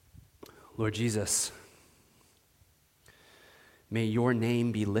Lord Jesus, may your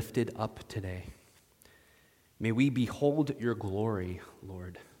name be lifted up today. May we behold your glory,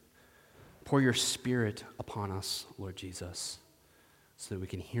 Lord. Pour your Spirit upon us, Lord Jesus, so that we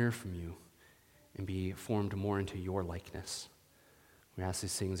can hear from you and be formed more into your likeness. We ask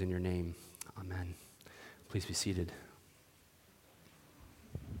these things in your name. Amen. Please be seated.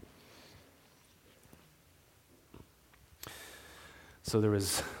 So there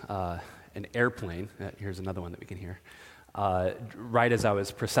was an airplane, here's another one that we can hear, right as I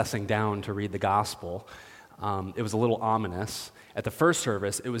was processing down to read the gospel. It was a little ominous. At the first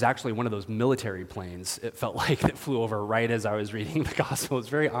service, it was actually one of those military planes, it felt like, that flew over right as I was reading the gospel. It was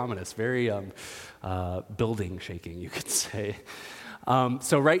very ominous, very building shaking, you could say.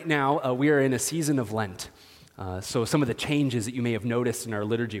 So right now, we are in a season of Lent. So some of the changes that you may have noticed in our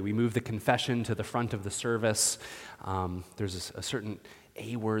liturgy, we moved the confession to the front of the service. There's a certain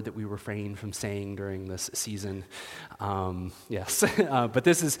A word that we refrain from saying during this season. Yes, but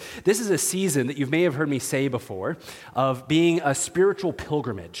this is a season that you may have heard me say before of being a spiritual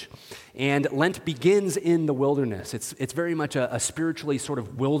pilgrimage. And Lent begins in the wilderness. It's very much a spiritually sort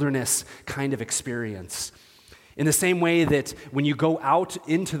of wilderness kind of experience. In the same way that when you go out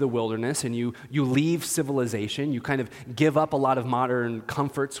into the wilderness and you leave civilization, you kind of give up a lot of modern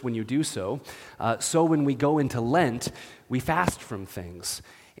comforts when you do so. So when we go into Lent, we fast from things.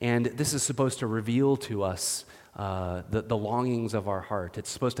 And this is supposed to reveal to us the longings of our heart. It's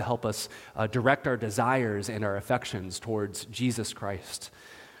supposed to help us direct our desires and our affections towards Jesus Christ.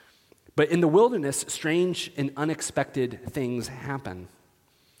 But in the wilderness, strange and unexpected things happen.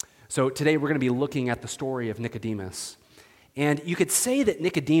 So today we're going to be looking at the story of Nicodemus. And you could say that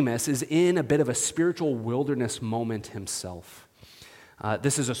Nicodemus is in a bit of a spiritual wilderness moment himself.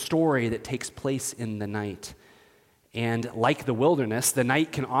 This is a story that takes place in the night. And like the wilderness, the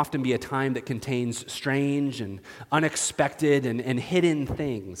night can often be a time that contains strange and unexpected and hidden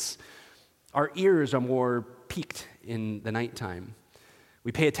things. Our ears are more peaked in the nighttime.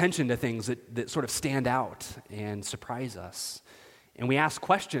 We pay attention to things that sort of stand out and surprise us. And we ask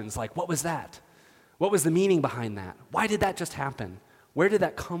questions like, what was that? What was the meaning behind that? Why did that just happen? Where did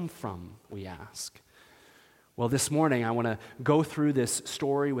that come from, we ask? Well, this morning I want to go through this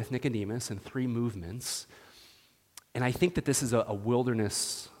story with Nicodemus in 3 movements. And I think that this is a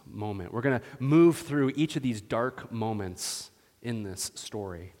wilderness moment. We're going to move through each of these dark moments in this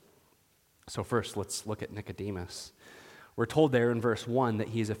story. So first, let's look at Nicodemus. We're told there in verse 1 that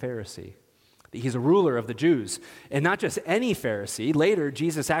he's a Pharisee. He's a ruler of the Jews, and not just any Pharisee. Later,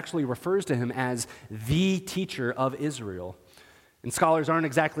 Jesus actually refers to him as the teacher of Israel. And scholars aren't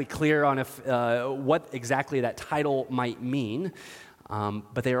exactly clear on what exactly that title might mean,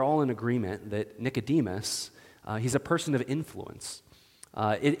 but they are all in agreement that Nicodemus, he's a person of influence.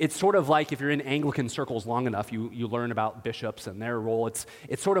 It's sort of like if you're in Anglican circles long enough, you learn about bishops and their role. It's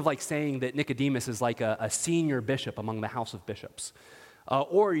sort of like saying that Nicodemus is like a senior bishop among the house of bishops.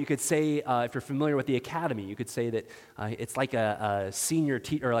 Or you could say, if you're familiar with the academy, you could say that it's like a senior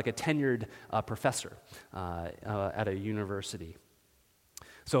teacher or like a tenured professor at a university.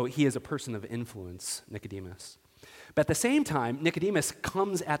 So he is a person of influence, Nicodemus. But at the same time, Nicodemus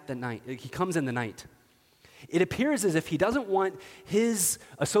comes in the night. It appears as if he doesn't want his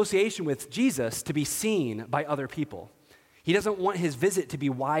association with Jesus to be seen by other people. He doesn't want his visit to be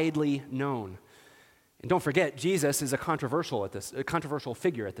widely known. And don't forget, Jesus is a controversial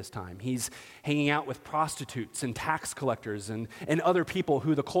figure at this time. He's hanging out with prostitutes and tax collectors and other people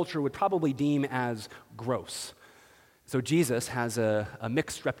who the culture would probably deem as gross. So Jesus has a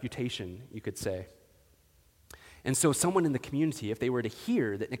mixed reputation, you could say. And so someone in the community, if they were to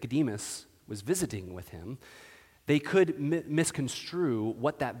hear that Nicodemus was visiting with him, they could misconstrue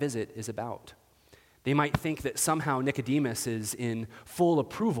what that visit is about. They might think that somehow Nicodemus is in full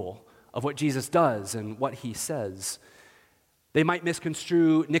approval of what Jesus does and what he says. They might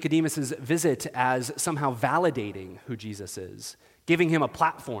misconstrue Nicodemus' visit as somehow validating who Jesus is, giving him a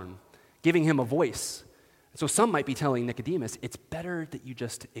platform, giving him a voice. So some might be telling Nicodemus, it's better that you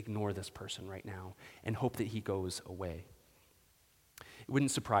just ignore this person right now and hope that he goes away. It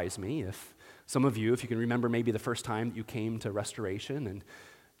wouldn't surprise me if some of you, if you can remember maybe the first time that you came to Restoration, and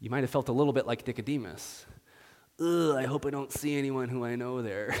you might have felt a little bit like Nicodemus. I hope I don't see anyone who I know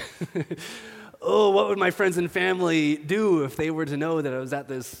there. What would my friends and family do if they were to know that I was at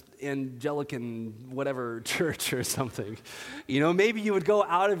this Anglican whatever church or something? Maybe you would go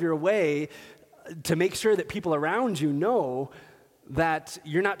out of your way to make sure that people around you know that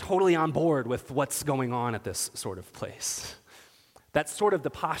you're not totally on board with what's going on at this sort of place. That's sort of the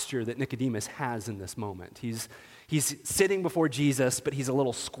posture that Nicodemus has in this moment. He's He's sitting before Jesus, but he's a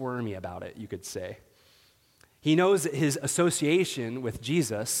little squirmy about it, you could say. He knows that his association with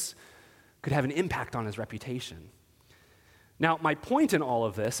Jesus could have an impact on his reputation. Now, my point in all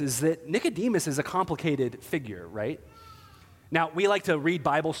of this is that Nicodemus is a complicated figure, right? Now, we like to read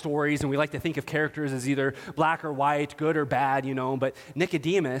Bible stories and we like to think of characters as either black or white, good or bad, but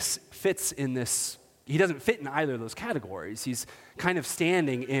Nicodemus fits in this. He doesn't fit in either of those categories. He's kind of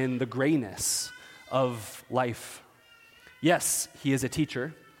standing in the grayness of life. Yes, he is a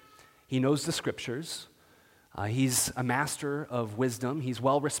teacher. He knows the scriptures. He's a master of wisdom. He's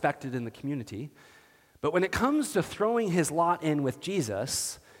well respected in the community. But when it comes to throwing his lot in with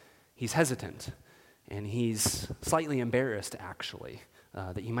Jesus, he's hesitant. And he's slightly embarrassed, actually,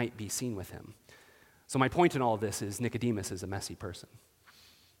 that he might be seen with him. So my point in all of this is Nicodemus is a messy person.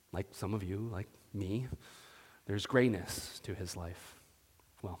 Like some of you, like me, there's grayness to his life.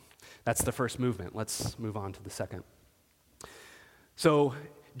 Well, that's the first movement. Let's move on to the second. So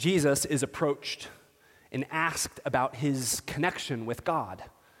Jesus is approached and asked about his connection with God.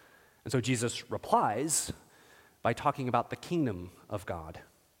 And so Jesus replies by talking about the kingdom of God.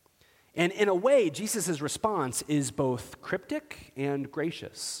 And in a way, Jesus' response is both cryptic and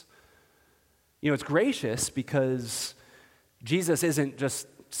gracious. It's gracious because Jesus isn't just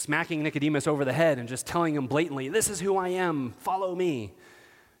smacking Nicodemus over the head and just telling him blatantly, this is who I am, follow me.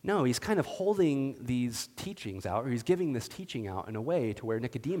 No, he's kind of holding these teachings out, or he's giving this teaching out in a way to where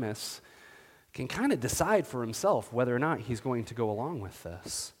Nicodemus can kind of decide for himself whether or not he's going to go along with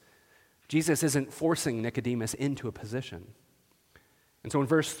this. Jesus isn't forcing Nicodemus into a position. And so in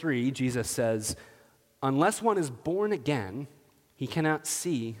verse 3, Jesus says, unless one is born again, he cannot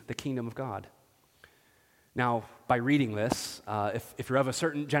see the kingdom of God. Now, by reading this, if you're of a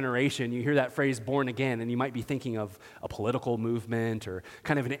certain generation, you hear that phrase born again, and you might be thinking of a political movement or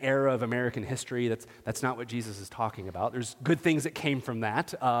kind of an era of American history. That's not what Jesus is talking about. There's good things that came from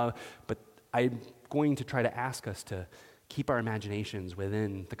that, but I'm going to try to ask us to keep our imaginations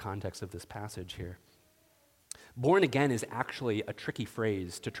within the context of this passage here. Born again is actually a tricky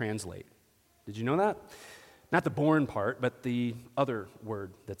phrase to translate. Did you know that? Not the born part, but the other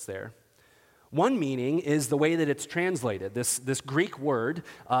word that's there. One meaning is the way that it's translated. This Greek word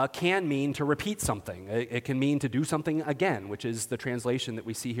can mean to repeat something. It can mean to do something again, which is the translation that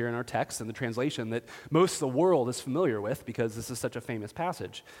we see here in our text and the translation that most of the world is familiar with because this is such a famous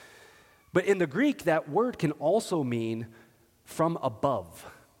passage. But in the Greek, that word can also mean from above.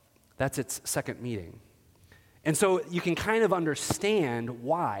 That's its second meaning. And so you can kind of understand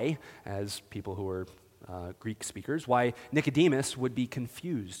why, as people who are Greek speakers, why Nicodemus would be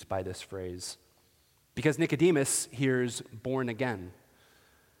confused by this phrase. Because Nicodemus hears born again.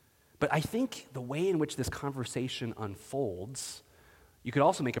 But I think the way in which this conversation unfolds, you could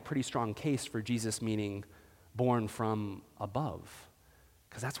also make a pretty strong case for Jesus meaning born from above.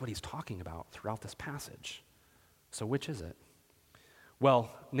 Because that's what he's talking about throughout this passage. So which is it? Well,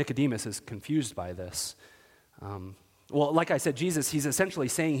 Nicodemus is confused by this. Well, like I said, he's essentially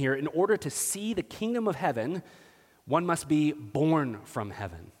saying here, in order to see the kingdom of heaven, one must be born from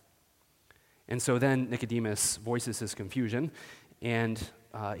heaven. And so then Nicodemus voices his confusion, and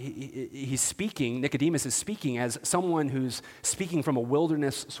he's speaking, Nicodemus is speaking as someone who's speaking from a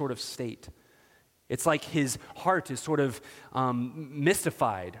wilderness sort of state. It's like his heart is sort of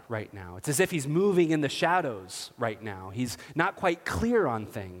mystified right now. It's as if he's moving in the shadows right now. He's not quite clear on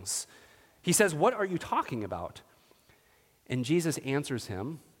things. He says, "What are you talking about?" And Jesus answers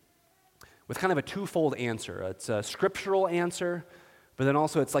him with kind of a twofold answer. It's a scriptural answer, but then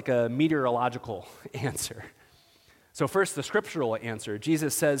also it's like a meteorological answer. So first, the scriptural answer.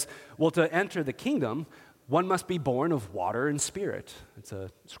 Jesus says, well, to enter the kingdom, one must be born of water and spirit. It's a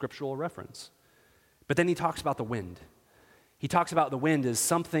scriptural reference. But then he talks about the wind. He talks about the wind as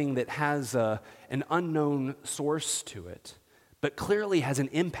something that has an unknown source to it, but clearly has an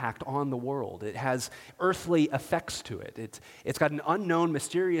impact on the world. It has earthly effects to it. It's got an unknown,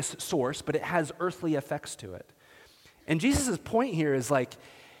 mysterious source, but it has earthly effects to it. And Jesus' point here is like,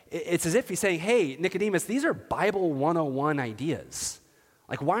 it's as if he's saying, hey, Nicodemus, these are Bible 101 ideas.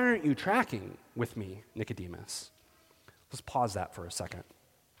 Like, why aren't you tracking with me, Nicodemus? Let's pause that for a second.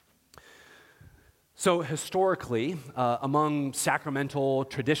 So historically, among sacramental,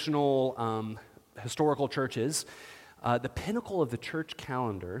 traditional, historical churches, the pinnacle of the church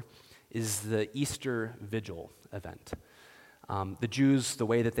calendar is the Easter Vigil event. The Jews, the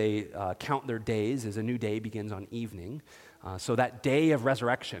way that they count their days is a new day begins on evening. So that day of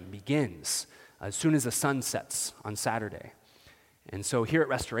resurrection begins as soon as the sun sets on Saturday. And so here at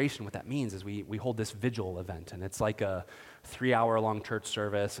Restoration, what that means is we hold this vigil event, and it's like a 3-hour-long church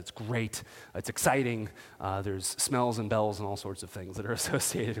service. It's great. It's exciting. There's smells and bells and all sorts of things that are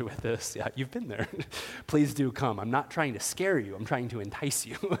associated with this. Yeah, you've been there. Please do come. I'm not trying to scare you. I'm trying to entice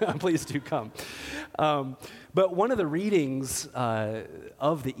you. Please do come. But one of the readings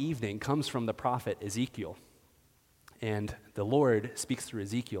of the evening comes from the prophet Ezekiel. And the Lord speaks through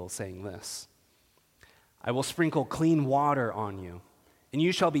Ezekiel saying this: I will sprinkle clean water on you, and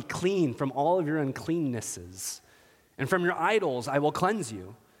you shall be clean from all of your uncleannesses. And from your idols I will cleanse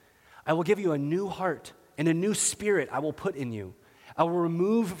you. I will give you a new heart, and a new spirit I will put in you. I will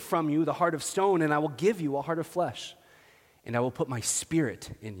remove from you the heart of stone, and I will give you a heart of flesh. And I will put my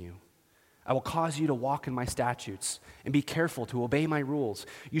spirit in you. I will cause you to walk in my statutes, and be careful to obey my rules.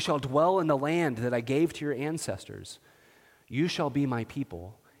 You shall dwell in the land that I gave to your ancestors. You shall be my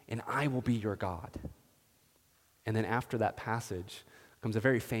people, and I will be your God. And then after that passage comes a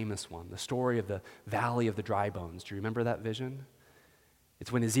very famous one, the story of the Valley of the Dry Bones. Do you remember that vision?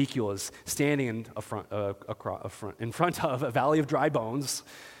 It's when Ezekiel is standing in front of a valley of dry bones,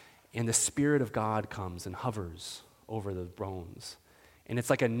 and the Spirit of God comes and hovers over the bones. And it's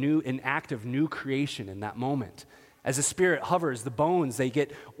like an act of new creation in that moment. As the Spirit hovers, the bones, they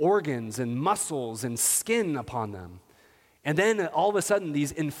get organs and muscles and skin upon them. And then all of a sudden,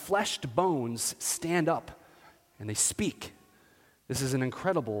 these enfleshed bones stand up and they speak. This is an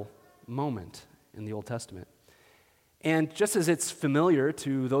incredible moment in the Old Testament. And just as it's familiar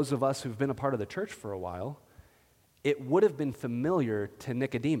to those of us who've been a part of the church for a while, it would have been familiar to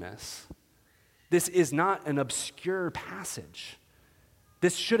Nicodemus. This is not an obscure passage.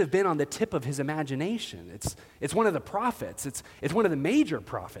 This should have been on the tip of his imagination. It's one of the prophets. It's one of the major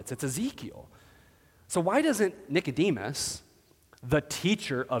prophets. It's Ezekiel. So why doesn't Nicodemus, the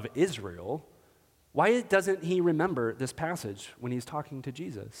teacher of Israel, why doesn't he remember this passage when he's talking to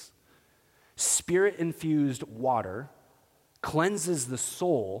Jesus? Spirit-infused water cleanses the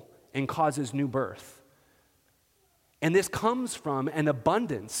soul and causes new birth. And this comes from an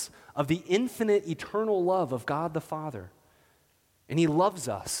abundance of the infinite, eternal love of God the Father. And he loves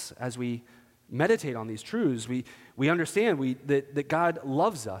us. As we meditate on these truths, we understand that God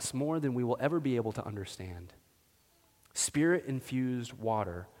loves us more than we will ever be able to understand. Spirit-infused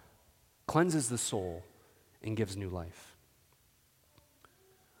water cleanses the soul and gives new life.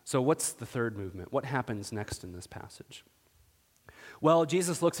 So what's the third movement? What happens next in this passage? Well,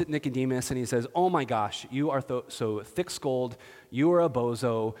 Jesus looks at Nicodemus and he says, oh my gosh, you are so thick-skulled, you are a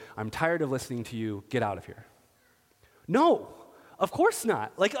bozo, I'm tired of listening to you, get out of here. No, of course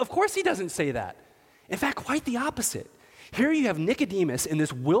not. Of course he doesn't say that. In fact, quite the opposite. Here you have Nicodemus in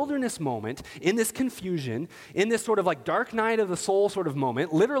this wilderness moment, in this confusion, in this sort of like dark night of the soul sort of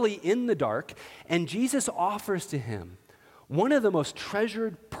moment, literally in the dark, and Jesus offers to him one of the most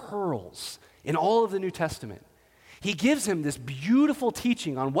treasured pearls in all of the New Testament. He gives him this beautiful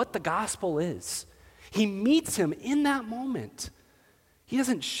teaching on what the gospel is. He meets him in that moment. He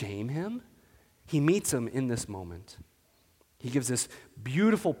doesn't shame him. He meets him in this moment. He gives this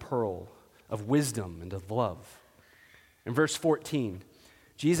beautiful pearl of wisdom and of love. In verse 14,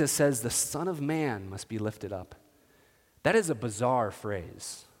 Jesus says, the Son of Man must be lifted up. That is a bizarre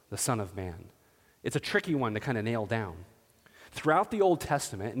phrase, the Son of Man. It's a tricky one to kind of nail down. Throughout the Old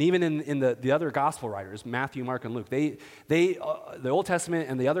Testament, and even in the other gospel writers, Matthew, Mark, and Luke, the Old Testament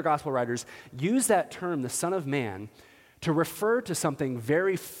and the other gospel writers use that term, the Son of Man, to refer to something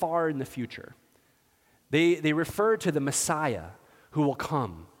very far in the future. They refer to the Messiah who will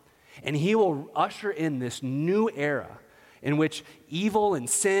come, and he will usher in this new era in which evil and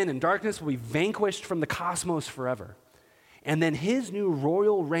sin and darkness will be vanquished from the cosmos forever. And then his new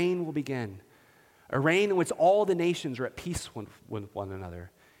royal reign will begin, a reign in which all the nations are at peace with one another,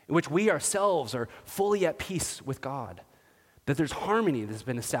 in which we ourselves are fully at peace with God, that there's harmony that's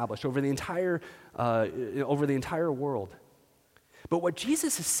been established over the entire world. But what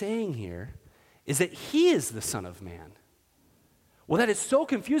Jesus is saying here is that he is the Son of Man. Well, that is so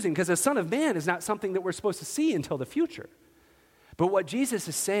confusing because the Son of Man is not something that we're supposed to see until the future. But what Jesus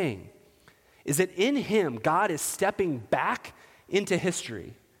is saying is that in him, God is stepping back into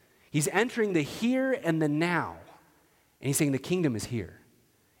history. He's entering the here and the now. And he's saying the kingdom is here.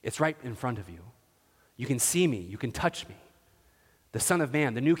 It's right in front of you. You can see me. You can touch me. The Son of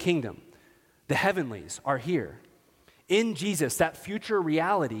Man, the new kingdom, the heavenlies are here. In Jesus, that future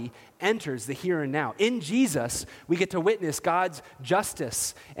reality enters the here and now. In Jesus, we get to witness God's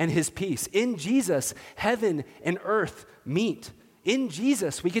justice and his peace. In Jesus, heaven and earth meet. In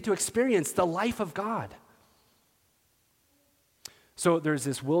Jesus, we get to experience the life of God. So there's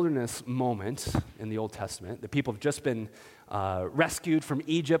this wilderness moment in the Old Testament. The people have just been rescued from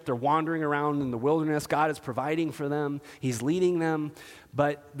Egypt. They're wandering around in the wilderness. God is providing for them. He's leading them.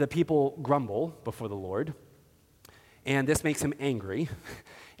 But the people grumble before the Lord. And this makes him angry.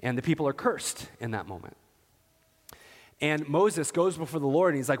 And the people are cursed in that moment. And Moses goes before the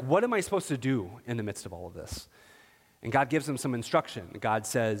Lord and he's like, what am I supposed to do in the midst of all of this? And God gives him some instruction. God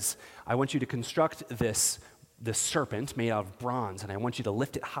says, I want you to construct this serpent made out of bronze, and I want you to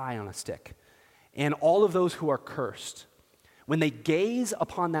lift it high on a stick. And all of those who are cursed, when they gaze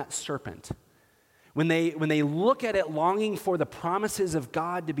upon that serpent, when they look at it longing for the promises of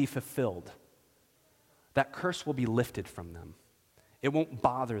God to be fulfilled, that curse will be lifted from them. It won't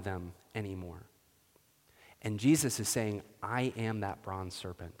bother them anymore. And Jesus is saying, I am that bronze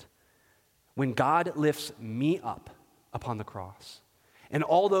serpent. When God lifts me up upon the cross, and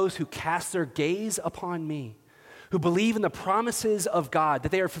all those who cast their gaze upon me, who believe in the promises of God,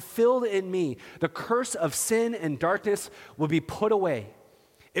 that they are fulfilled in me, the curse of sin and darkness will be put away.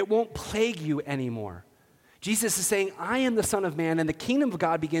 It won't plague you anymore. Jesus is saying, I am the Son of Man, and the kingdom of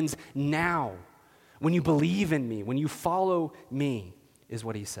God begins now. When you believe in me, when you follow me, is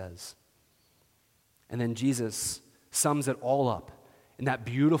what he says. And then Jesus sums it all up in that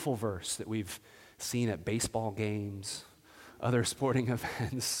beautiful verse that we've seen at baseball games, other sporting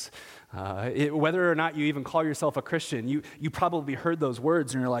events. Whether or not you even call yourself a Christian, you probably heard those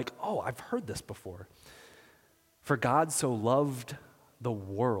words and you're like, oh, I've heard this before. For God so loved the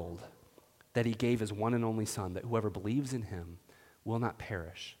world that he gave his one and only Son, that whoever believes in him will not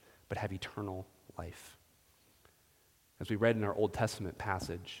perish, but have eternal life. As we read in our Old Testament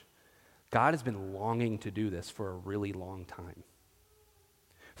passage, God has been longing to do this for a really long time.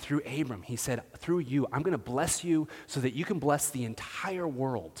 Through Abram, he said, through you, I'm going to bless you so that you can bless the entire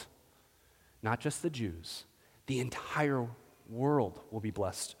world. Not just the Jews. The entire world will be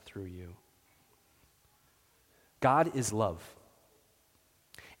blessed through you. God is love.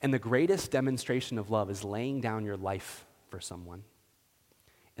 And the greatest demonstration of love is laying down your life for someone.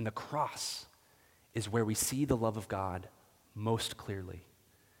 And the cross is where we see the love of God most clearly.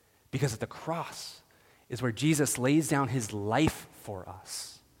 Because at the cross is where Jesus lays down his life for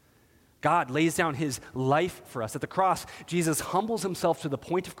us. God lays down his life for us. At the cross, Jesus humbles himself to the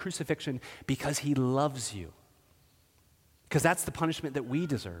point of crucifixion because he loves you. Because that's the punishment that we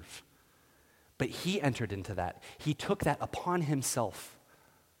deserve. But he entered into that. He took that upon himself.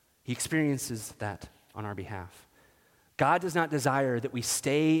 He experiences that on our behalf. God does not desire that we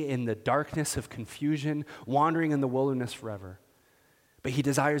stay in the darkness of confusion, wandering in the wilderness forever. But he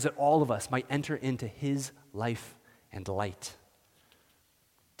desires that all of us might enter into his life and light,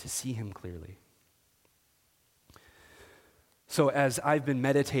 to see him clearly. So as I've been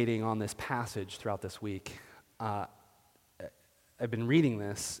meditating on this passage throughout this week, I've been reading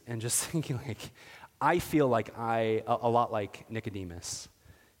this and just thinking I feel like a lot like Nicodemus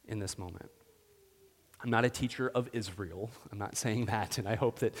in this moment. I'm not a teacher of Israel. I'm not saying that, and I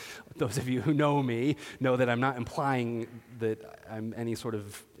hope that those of you who know me know that I'm not implying that I'm any sort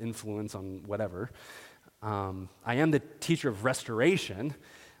of influence on whatever. I am the teacher of restoration,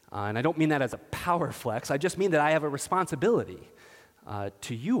 and I don't mean that as a power flex. I just mean that I have a responsibility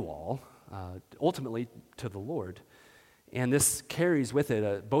to you all, ultimately to the Lord. And this carries with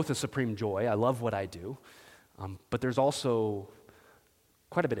it both a supreme joy. I love what I do, but there's also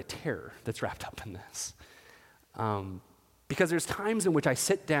quite a bit of terror that's wrapped up in this. Because there's times in which I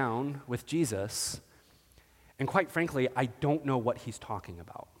sit down with Jesus, and quite frankly, I don't know what he's talking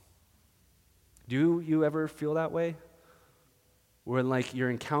about. Do you ever feel that way? When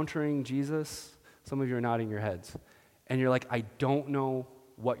you're encountering Jesus, some of you are nodding your heads, and you're like, I don't know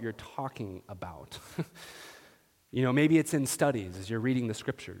what you're talking about. Maybe it's in studies as you're reading the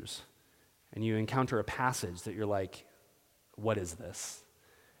scriptures, and you encounter a passage that you're like, what is this?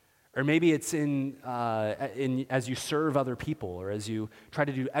 Or maybe it's in as you serve other people, or as you try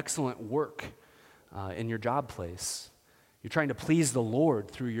to do excellent work in your job place. You're trying to please the Lord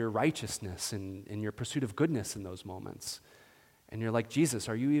through your righteousness and in your pursuit of goodness in those moments. And you're like, Jesus,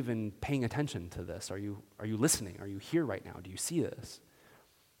 are you even paying attention to this? Are you listening? Are you here right now? Do you see this?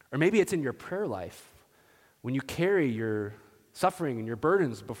 Or maybe it's in your prayer life when you carry your suffering and your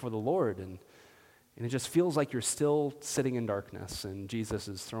burdens before the Lord, and it just feels like you're still sitting in darkness and Jesus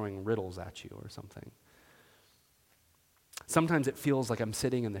is throwing riddles at you or something. Sometimes it feels like I'm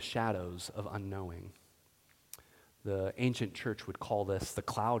sitting in the shadows of unknowing. The ancient church would call this the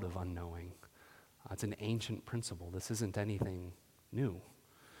cloud of unknowing. It's an ancient principle. This isn't anything new.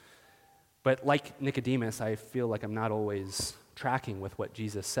 But like Nicodemus, I feel like I'm not always tracking with what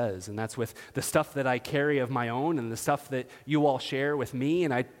Jesus says. And that's with the stuff that I carry of my own and the stuff that you all share with me,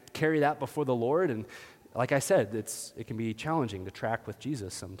 and I carry that before the Lord. And like I said, it can be challenging to track with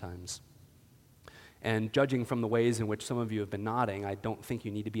Jesus sometimes. And judging from the ways in which some of you have been nodding, I don't think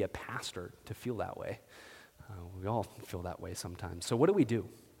you need to be a pastor to feel that way. We all feel that way sometimes. So what do we do?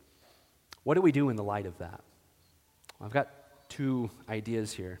 What do we do in the light of that? Well, I've got two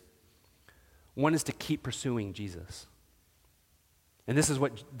ideas here. One is to keep pursuing Jesus. And this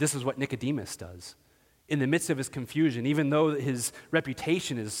is what Nicodemus does. In the midst of his confusion, even though his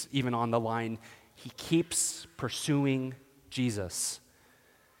reputation is even on the line, he keeps pursuing Jesus.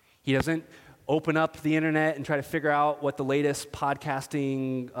 He doesn't open up the internet and try to figure out what the latest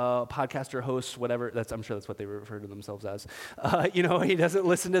podcaster hosts, whatever, I'm sure that's what they refer to themselves as. He doesn't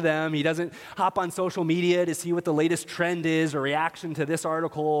listen to them. He doesn't hop on social media to see what the latest trend is or reaction to this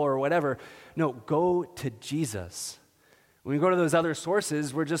article or whatever. No, go to Jesus. When we go to those other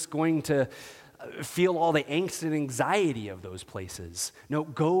sources, we're just going to feel all the angst and anxiety of those places. No,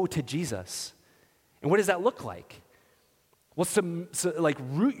 go to Jesus. And what does that look like? Well,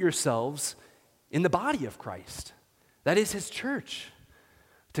 root yourselves in the body of Christ. That is his church.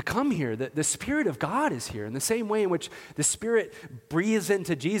 To come here, the Spirit of God is here in the same way in which the Spirit breathes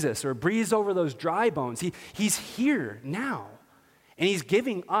into Jesus or breathes over those dry bones. He's here now. And he's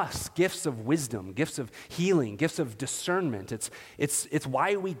giving us gifts of wisdom, gifts of healing, gifts of discernment. It's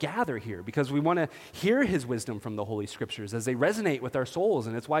why we gather here, because we want to hear his wisdom from the Holy Scriptures as they resonate with our souls.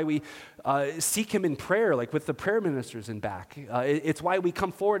 And it's why we seek him in prayer, like with the prayer ministers in back. It's why we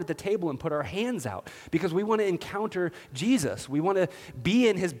come forward at the table and put our hands out, because we want to encounter Jesus. We want to be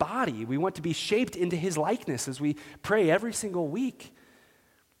in his body. We want to be shaped into his likeness as we pray every single week.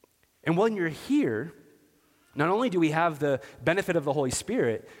 And when you're here, not only do we have the benefit of the Holy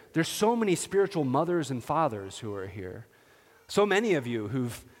Spirit, there's so many spiritual mothers and fathers who are here. So many of you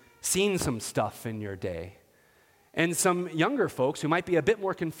who've seen some stuff in your day. And some younger folks who might be a bit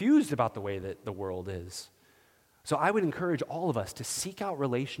more confused about the way that the world is. So I would encourage all of us to seek out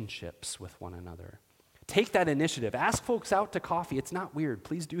relationships with one another. Take that initiative. Ask folks out to coffee. It's not weird.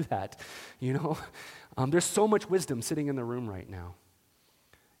 Please do that. There's so much wisdom sitting in the room right now.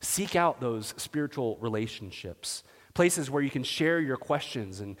 Seek out those spiritual relationships, places where you can share your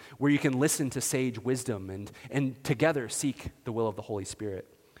questions and where you can listen to sage wisdom and together seek the will of the Holy Spirit.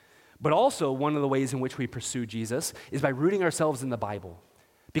 But also, one of the ways in which we pursue Jesus is by rooting ourselves in the Bible,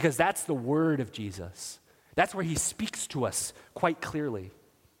 because that's the word of Jesus. That's where he speaks to us quite clearly.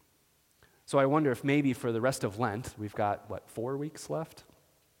 So I wonder if maybe for the rest of Lent, we've got, 4 weeks left?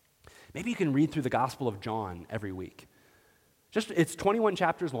 Maybe you can read through the Gospel of John every week. It's 21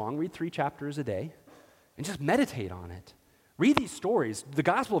 chapters long. Read 3 chapters a day and just meditate on it. Read these stories. The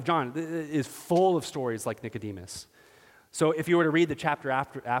Gospel of John is full of stories like Nicodemus. So if you were to read the chapter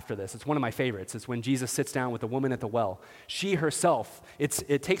after this, it's one of my favorites. It's when Jesus sits down with the woman at the well. She herself,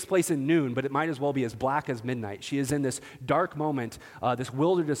 it takes place in noon, but it might as well be as black as midnight. She is in this dark moment, this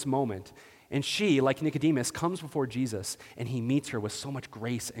wilderness moment. And she, like Nicodemus, comes before Jesus, and he meets her with so much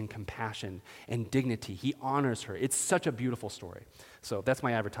grace and compassion and dignity. He honors her. It's such a beautiful story. So that's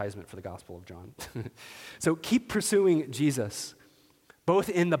my advertisement for the Gospel of John. So keep pursuing Jesus, both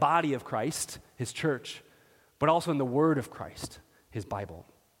in the body of Christ, his church, but also in the Word of Christ, his Bible.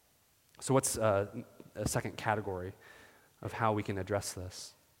 So what's a second category of how we can address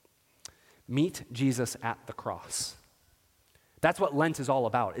this? Meet Jesus at the cross. That's what Lent is all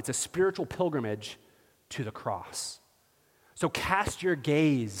about. It's a spiritual pilgrimage to the cross. So cast your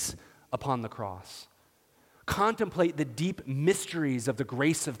gaze upon the cross. Contemplate the deep mysteries of the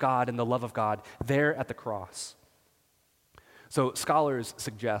grace of God and the love of God there at the cross. So scholars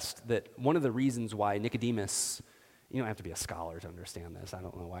suggest that one of the reasons why Nicodemus, you don't have to be a scholar to understand this. I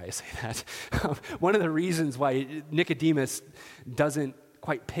don't know why I say that. One of the reasons why Nicodemus doesn't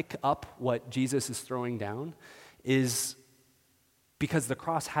quite pick up what Jesus is throwing down is because the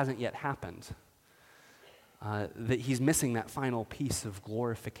cross hasn't yet happened. That he's missing that final piece of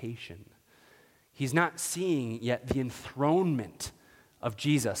glorification. He's not seeing yet the enthronement of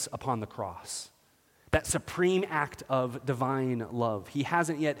Jesus upon the cross, that supreme act of divine love. He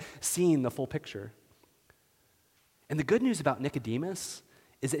hasn't yet seen the full picture. And the good news about Nicodemus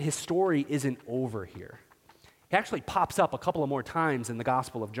is that his story isn't over here. He actually pops up a couple of more times in the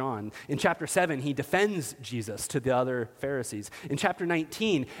Gospel of John. In chapter 7, he defends Jesus to the other Pharisees. In chapter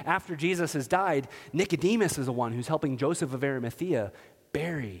 19, after Jesus has died, Nicodemus is the one who's helping Joseph of Arimathea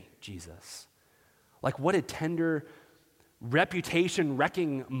bury Jesus. Like, what a tender,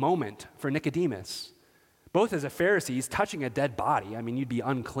 reputation-wrecking moment for Nicodemus. Both as a Pharisee, he's touching a dead body. I mean, you'd be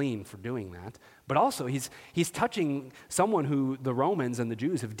unclean for doing that. But also, he's touching someone who the Romans and the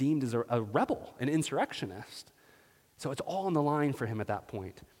Jews have deemed as a rebel, an insurrectionist. So it's all on the line for him at that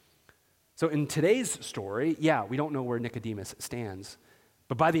point. So in today's story, yeah, we don't know where Nicodemus stands.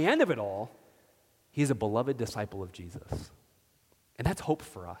 But by the end of it all, he's a beloved disciple of Jesus. And that's hope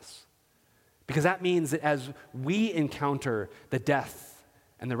for us. Because that means that as we encounter the death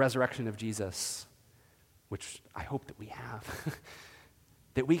and the resurrection of Jesus, which I hope that we have,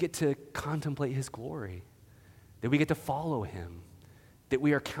 that we get to contemplate his glory, that we get to follow him, that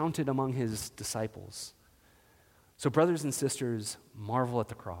we are counted among his disciples. So brothers and sisters, marvel at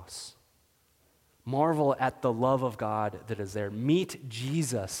the cross. Marvel at the love of God that is there. Meet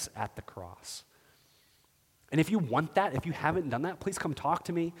Jesus at the cross. And if you want that, if you haven't done that, please come talk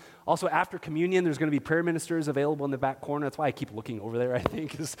to me. Also, after communion, there's going to be prayer ministers available in the back corner. That's why I keep looking over there, I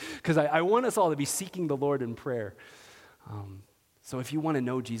think, because I want us all to be seeking the Lord in prayer. So if you want to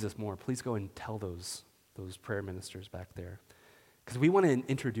know Jesus more, please go and tell those prayer ministers back there. Because we want to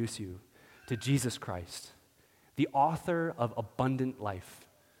introduce you to Jesus Christ, the author of abundant life,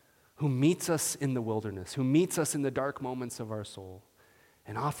 who meets us in the wilderness, who meets us in the dark moments of our soul,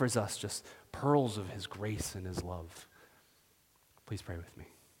 and offers us just pearls of his grace and his love. Please pray with me.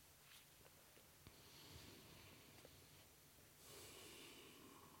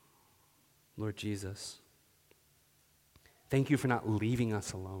 Lord Jesus, thank you for not leaving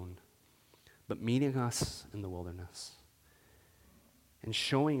us alone, but meeting us in the wilderness and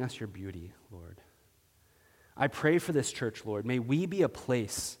showing us your beauty, Lord. I pray for this church, Lord. May we be a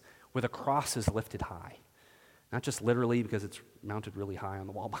place where the cross is lifted high. Not just literally because it's mounted really high on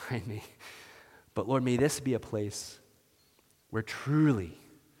the wall behind me, but Lord, may this be a place where truly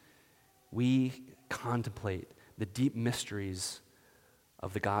we contemplate the deep mysteries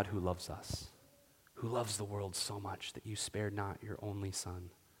of the God who loves us, who loves the world so much that you spared not your only Son.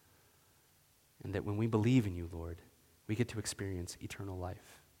 And that when we believe in you, Lord, we get to experience eternal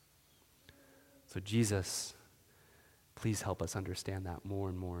life. So Jesus, please help us understand that more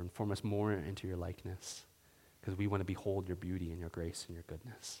and more and form us more into your likeness, because we want to behold your beauty and your grace and your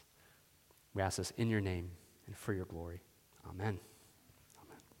goodness. We ask this in your name and for your glory. Amen.